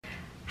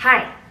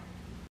Hi.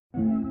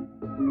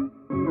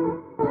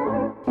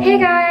 Hey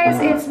guys,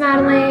 it's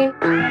Madelaine.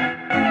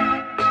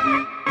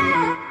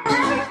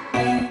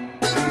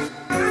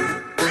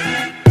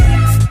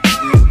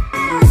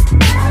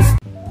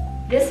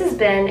 This has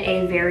been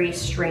a very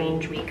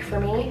strange week for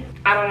me.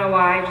 I don't know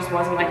why, it just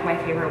wasn't like my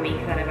favorite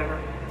week that I've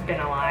ever been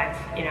alive.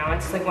 You know,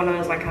 it's like one of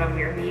those like kind of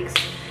weird weeks.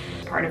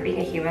 Part of being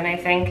a human, I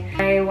think.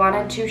 I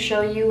wanted to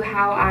show you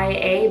how I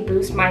A,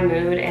 boost my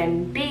mood,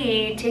 and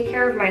B, take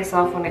care of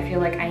myself when I feel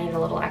like I need a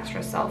little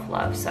extra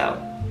self-love.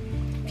 So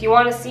if you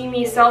want to see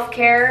me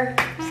self-care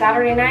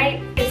Saturday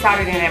night, it's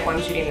Saturday night while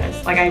I'm shooting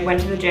this. Like, I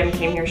went to the gym,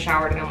 came here,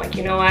 showered, and I'm like,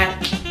 you know what?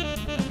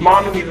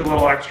 Mom needs a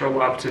little extra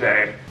love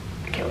today.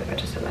 I can't believe I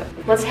just said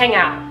that. Let's hang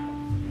out.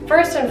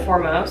 First and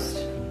foremost,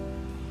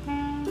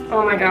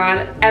 oh my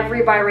god,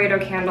 every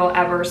Byredo candle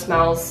ever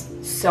smells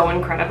so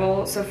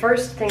incredible. So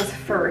first things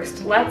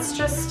first, let's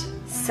just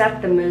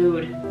set the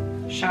mood,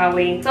 shall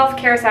we?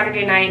 Self-care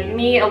Saturday night,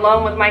 me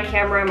alone with my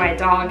camera, my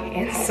dog,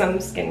 and some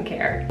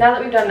skincare. Now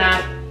that we've done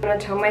that, I'm gonna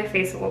tone my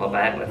face a little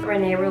bit with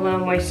Renee Rouleau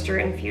Moisture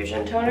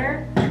Infusion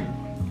Toner.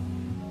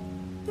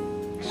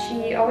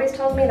 She always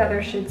tells me that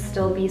there should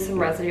still be some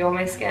residue on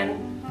my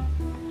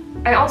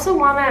skin. I also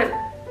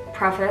wanna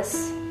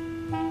preface,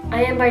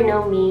 I am by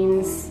no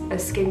means a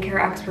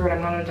skincare expert.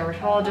 I'm not a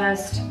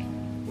dermatologist.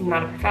 I'm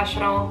not a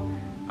professional.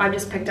 I've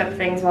just picked up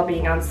things while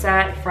being on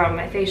set from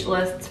my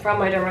facialists, from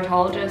my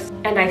dermatologist,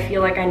 and I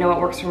feel like I know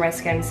what works for my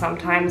skin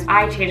sometimes.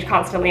 I change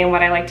constantly in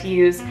what I like to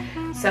use,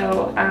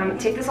 so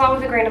take this all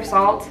with a grain of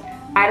salt.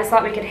 I just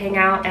thought we could hang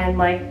out and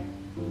like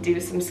do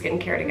some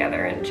skincare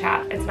together and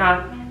chat. It's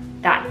not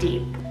that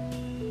deep.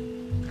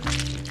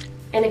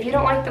 And if you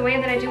don't like the way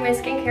that I do my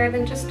skincare,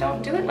 then just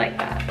don't do it like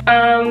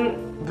that.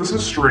 This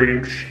is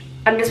strange.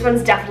 This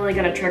one's definitely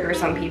gonna trigger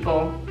some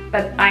people,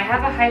 but I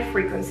have a high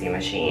frequency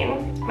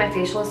machine. My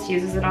facialist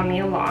uses it on me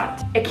a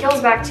lot. It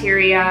kills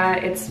bacteria.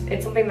 It's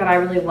something that I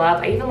really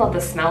love. I even love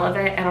the smell of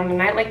it, and on a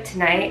night like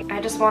tonight, I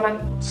just wanna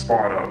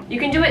spot on. You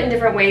can do it in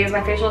different ways.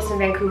 My facialist in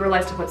Vancouver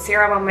likes to put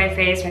serum on my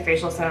face. My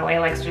facialist in LA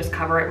likes to just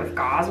cover it with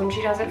gauze when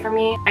she does it for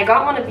me. I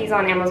got one of these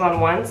on Amazon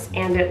once,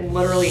 and it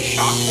literally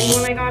shocked me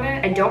when I got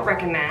it. I don't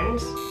recommend.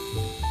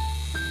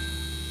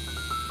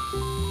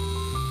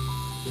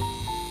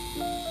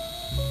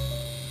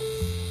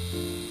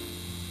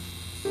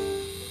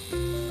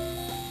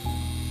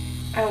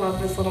 I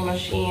love this little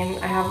machine.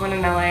 I have one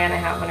in LA and I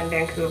have one in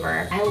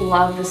Vancouver. I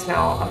love the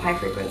smell of high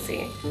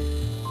frequency.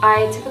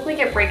 I typically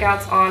get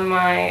breakouts on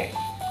my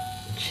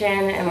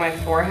chin and my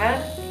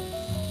forehead,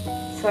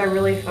 so I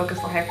really focus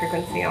the high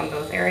frequency on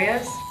those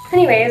areas.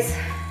 Anyways,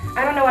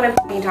 I don't know what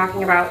I'm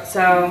talking about,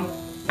 so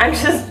I'm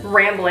just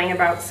rambling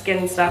about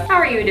skin stuff. How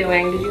are you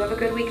doing? Did you have a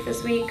good week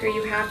this week? Are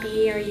you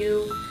happy? Are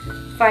you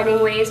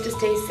finding ways to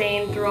stay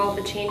sane through all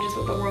the changes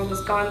that the world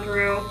has gone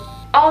through?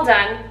 All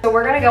done. So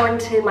we're gonna go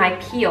into my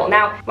peel.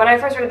 Now, when I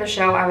first started the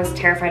show, I was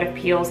terrified of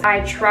peels. I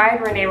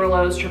tried Renee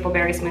Rouleau's Triple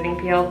Berry Smoothing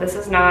Peel. This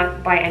is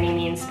not by any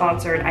means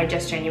sponsored. I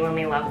just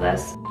genuinely love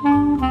this.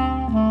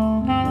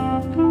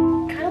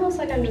 Kind of looks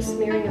like I'm just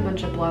smearing a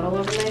bunch of blood all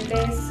over my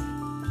face.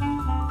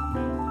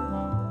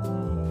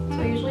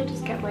 So I usually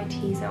just get my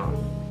T-zone.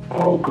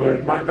 Oh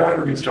good, my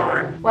battery's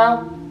dying. Well,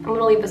 I'm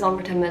gonna leave this on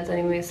for 10 minutes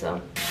anyway,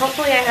 so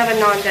hopefully I have a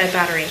non-dead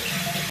battery.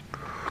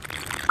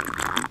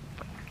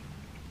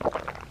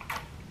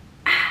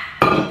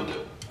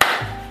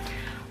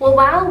 Well,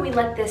 while we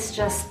let this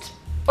just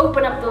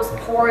open up those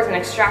pores and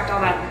extract all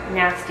that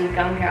nasty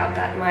gunk out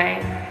that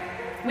my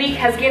week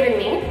has given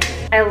me,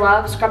 I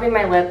love scrubbing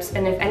my lips,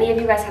 and if any of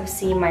you guys have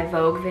seen my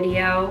Vogue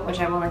video, which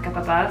I will link up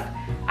above,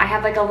 I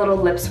have like a little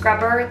lip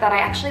scrubber that I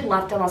actually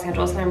left in Los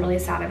Angeles and I'm really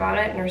sad about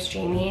it. Nurse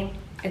Jamie,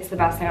 it's the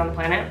best thing on the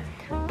planet.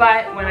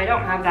 But when I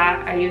don't have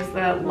that, I use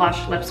the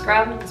Lush lip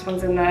scrub. This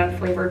one's in the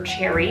flavor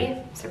cherry.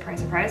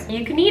 Surprise, surprise.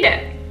 You can eat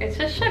it. It's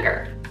just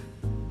sugar.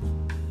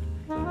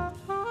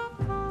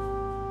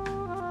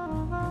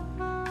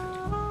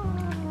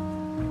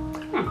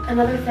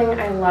 Another thing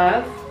I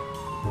love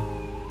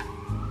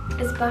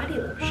is body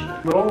lotion.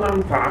 Little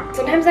known fact.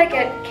 Sometimes I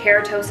get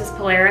keratosis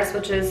pilaris,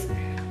 which is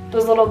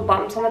those little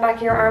bumps on the back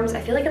of your arms.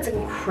 I feel like it's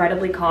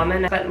incredibly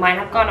common, but mine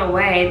have gone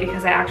away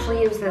because I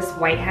actually use this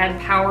Whitehead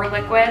Power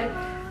Liquid.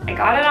 I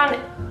got it on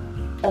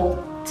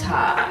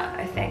Ulta,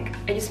 I think.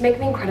 It used to make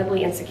me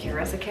incredibly insecure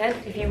as a kid.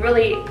 If you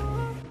really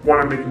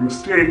want to make a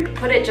mistake,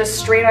 put it just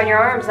straight on your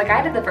arms like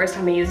I did the first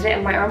time I used it,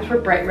 and my arms were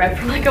bright red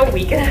for like a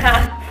week and a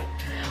half.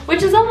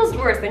 Which is almost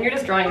worse, then you're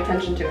just drawing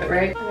attention to it,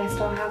 right? And I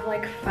still have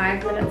like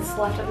 5 minutes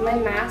left of my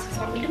mask,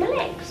 so I'm gonna do my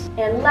legs.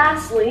 And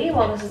lastly,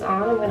 while this is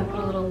on, I'm gonna put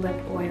a little lip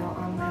oil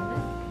on my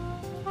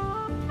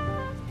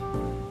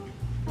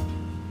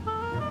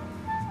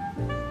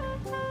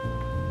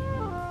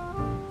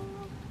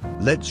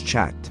lip. Let's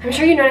chat. I'm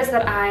sure you noticed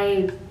that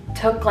I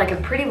took like a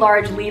pretty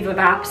large leave of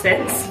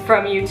absence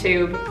from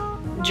YouTube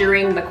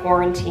during the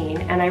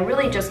quarantine, and I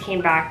really just came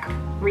back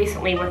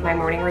recently with my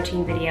morning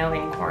routine video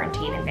in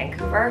quarantine in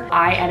Vancouver.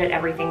 I edit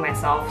everything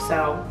myself,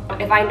 so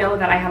if I know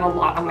that I have a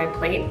lot on my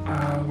plate.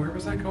 Where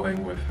was I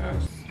going with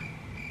this?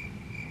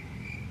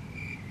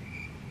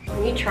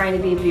 Me trying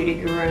to be a beauty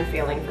guru and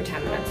failing for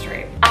 10 minutes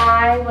straight.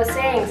 I was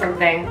saying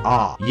something.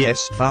 Ah,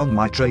 yes, found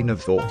my train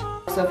of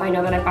thought. So if I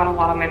know that I've got a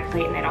lot on my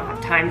plate and I don't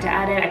have time to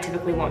edit, I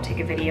typically won't take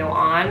a video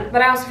on.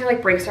 But I also feel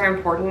like breaks are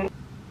important.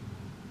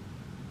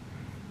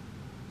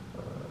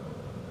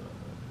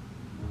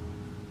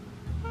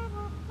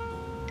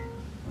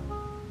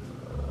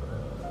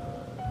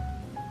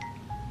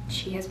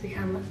 She has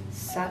become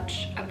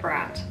such a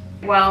brat.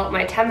 Well,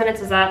 my 10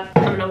 minutes is up.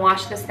 I'm gonna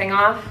wash this thing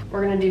off.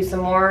 We're gonna do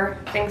some more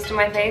things to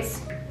my face.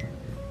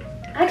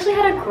 I actually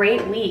had a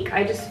great week.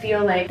 I just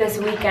feel like this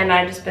weekend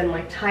I've just been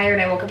like tired.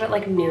 I woke up at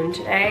like noon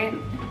today.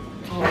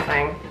 The whole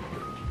thing.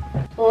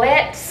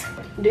 Let's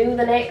do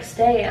the next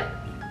step.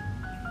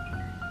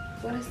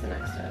 What is the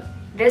next step?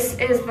 This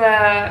is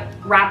the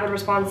Rapid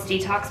Response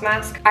Detox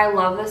Mask. I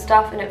love this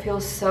stuff and it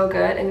feels so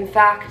good. In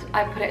fact,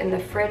 I put it in the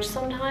fridge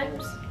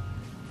sometimes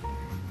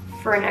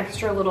for an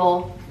extra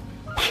little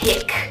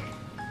kick,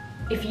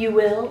 if you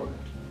will.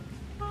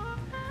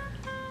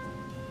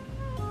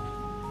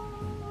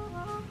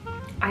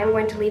 I'm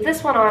going to leave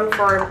this one on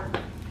for,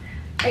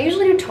 I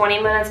usually do 20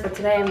 minutes, but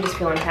today I'm just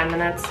feeling 10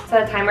 minutes.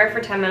 Set a timer for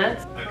 10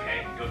 minutes.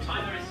 Okay, your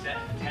timer is set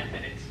for 10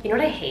 minutes. You know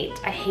what I hate?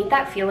 I hate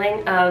that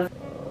feeling of,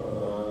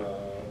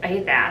 I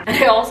hate that. And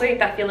I also hate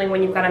that feeling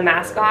when you've got a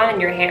mask on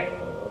and your hair,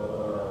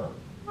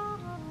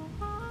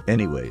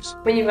 Anyways.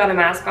 when you've got a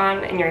mask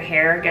on and your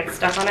hair gets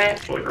stuck on it.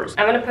 It's really gross.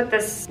 I'm gonna put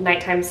this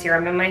nighttime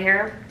serum in my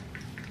hair.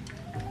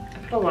 I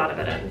put a lot of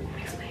it in. It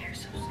makes my hair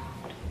so soft.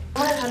 I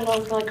might have had it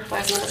on for like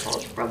 5 minutes. I'll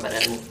just rub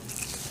it in.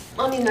 I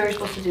don't even know you're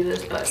supposed to do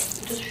this, but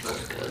it just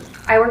feels good.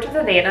 I worked with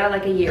Aveda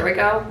like a year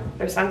ago.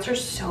 Their scents are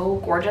so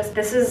gorgeous.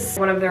 This is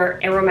one of their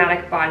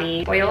aromatic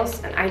body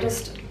oils, and I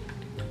just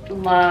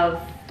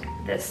love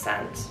this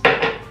scent.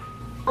 It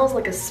smells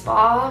like a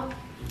spa.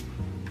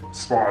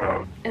 Spot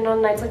up. And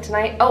on nights like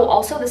tonight, oh,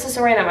 also this is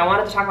so random. I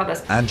wanted to talk about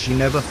this. And she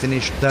never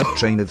finished that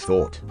train of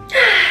thought.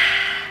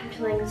 I'm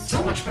feeling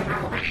so much better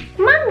already.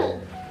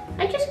 Mommy,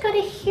 I just got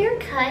a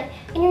haircut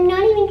and you're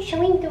not even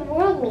showing the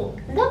world me.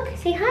 Look,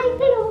 say hi,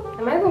 hello.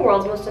 Am I the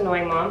world's most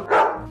annoying mom?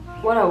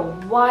 What a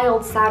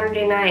wild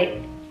Saturday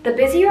night. The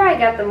busier I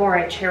get, the more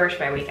I cherish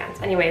my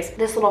weekends. Anyways,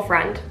 this little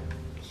friend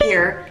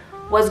here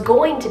was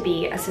going to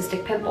be a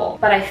cystic pimple,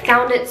 but I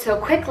found it so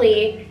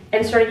quickly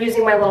and started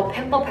using my little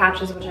pimple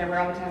patches, which I wear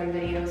all the time in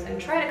videos, and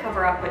try to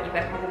cover up what you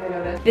guys probably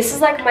noticed. This is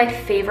like my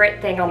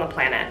favorite thing on the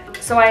planet.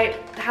 So I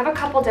have a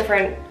couple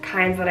different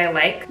kinds that I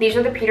like. These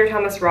are the Peter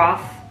Thomas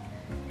Roth.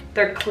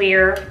 They're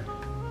clear,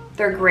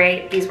 they're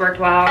great, these worked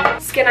well.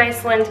 Skin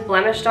Iceland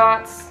blemish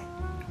dots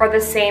are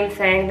the same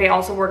thing, they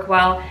also work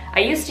well. I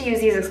used to use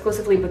these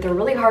exclusively, but they're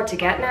really hard to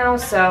get now,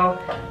 so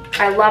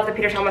I love the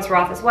Peter Thomas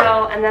Roth as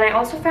well. And then I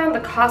also found the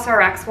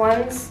CosRx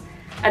ones,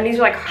 and these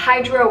are like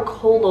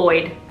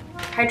hydrocolloid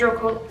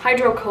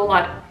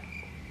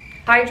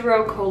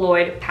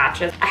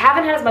patches. I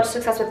haven't had as much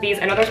success with these.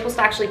 I know they're supposed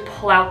to actually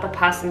pull out the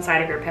pus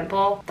inside of your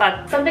pimple.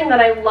 That's something that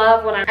I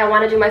love when I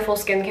want to do my full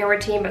skincare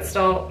routine but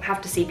still have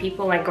to see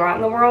people and go out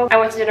in the world. I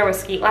went to dinner with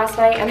Skeet last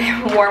night and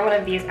I wore one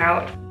of these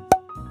out.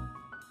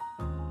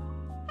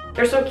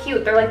 They're so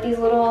cute. They're like these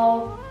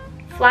little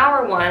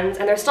flower ones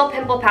and they're still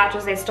pimple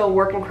patches. They still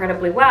work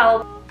incredibly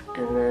well.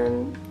 And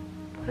then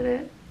put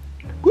it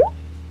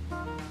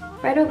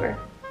right over.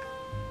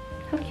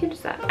 How cute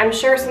is that? I'm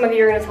sure some of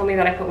you are gonna tell me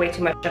that I put way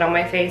too much shit on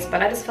my face,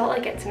 but I just felt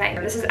like it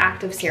tonight. This is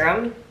Active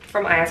Serum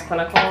from IS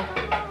Clinical.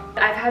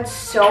 I've had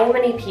so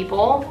many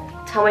people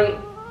tell me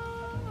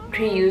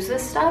to use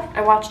this stuff.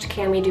 I watched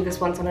Cami do this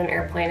once on an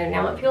airplane and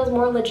now it feels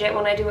more legit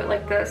when I do it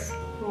like this.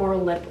 More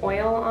lip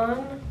oil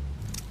on.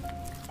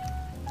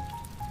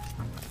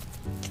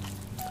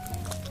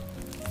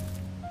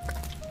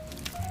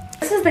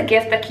 This is the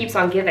gift that keeps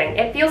on giving.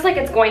 It feels like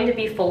it's going to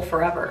be full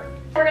forever.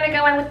 We're gonna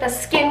go in with the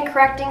skin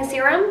correcting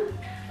serum.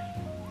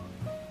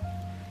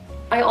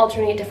 I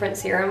alternate different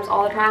serums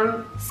all the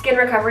time. Skin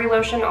recovery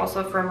lotion,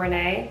 also from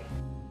Renee.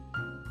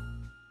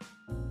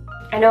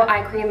 I know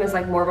eye cream is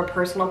like more of a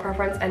personal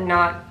preference and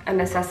not a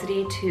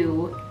necessity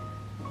to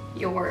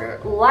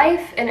your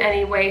life in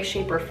any way,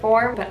 shape, or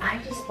form, but I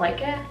just like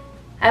it.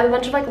 I have a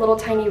bunch of like little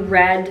tiny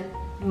red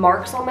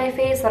marks on my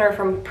face that are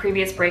from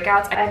previous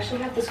breakouts. I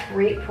actually have this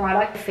great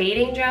product,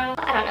 fading gel.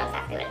 I don't know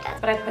exactly what it does.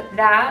 But I put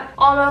that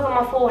all over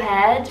my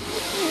forehead.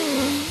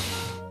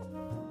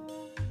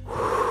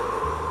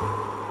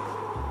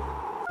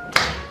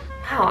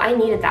 Wow, I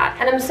needed that.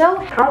 And I'm so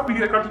Happy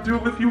I got to do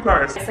it with you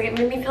guys. like it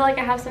made me feel like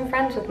I have some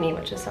friends with me,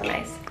 which is so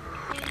nice.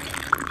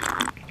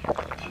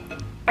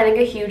 I think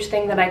a huge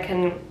thing that I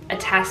can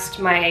attest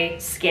my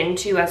skin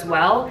to as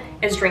well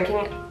is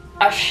drinking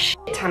a shit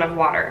ton of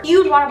water.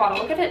 Huge water bottle,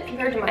 look at it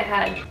compared to my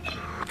head.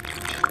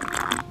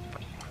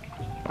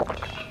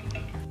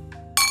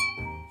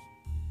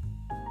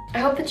 I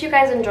hope that you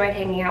guys enjoyed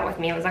hanging out with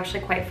me. It was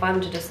actually quite fun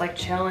to just like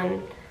chill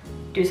and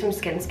do some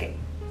skin scare.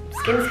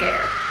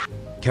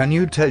 Can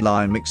you tell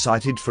I'm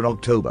excited for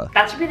October?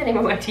 That should be the name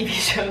of my TV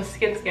show,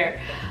 Skin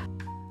Scare.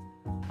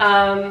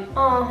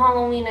 Oh,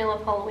 Halloween, I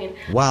love Halloween.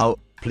 Wow,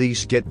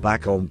 Please get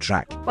back on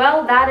track.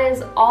 Well, that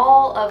is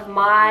all of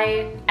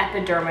my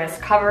epidermis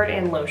covered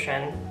in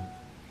lotion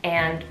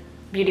and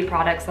beauty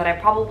products that I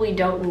probably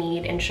don't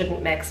need and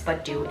shouldn't mix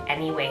but do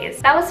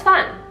anyways. That was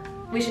fun.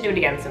 We should do it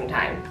again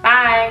sometime.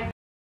 Bye!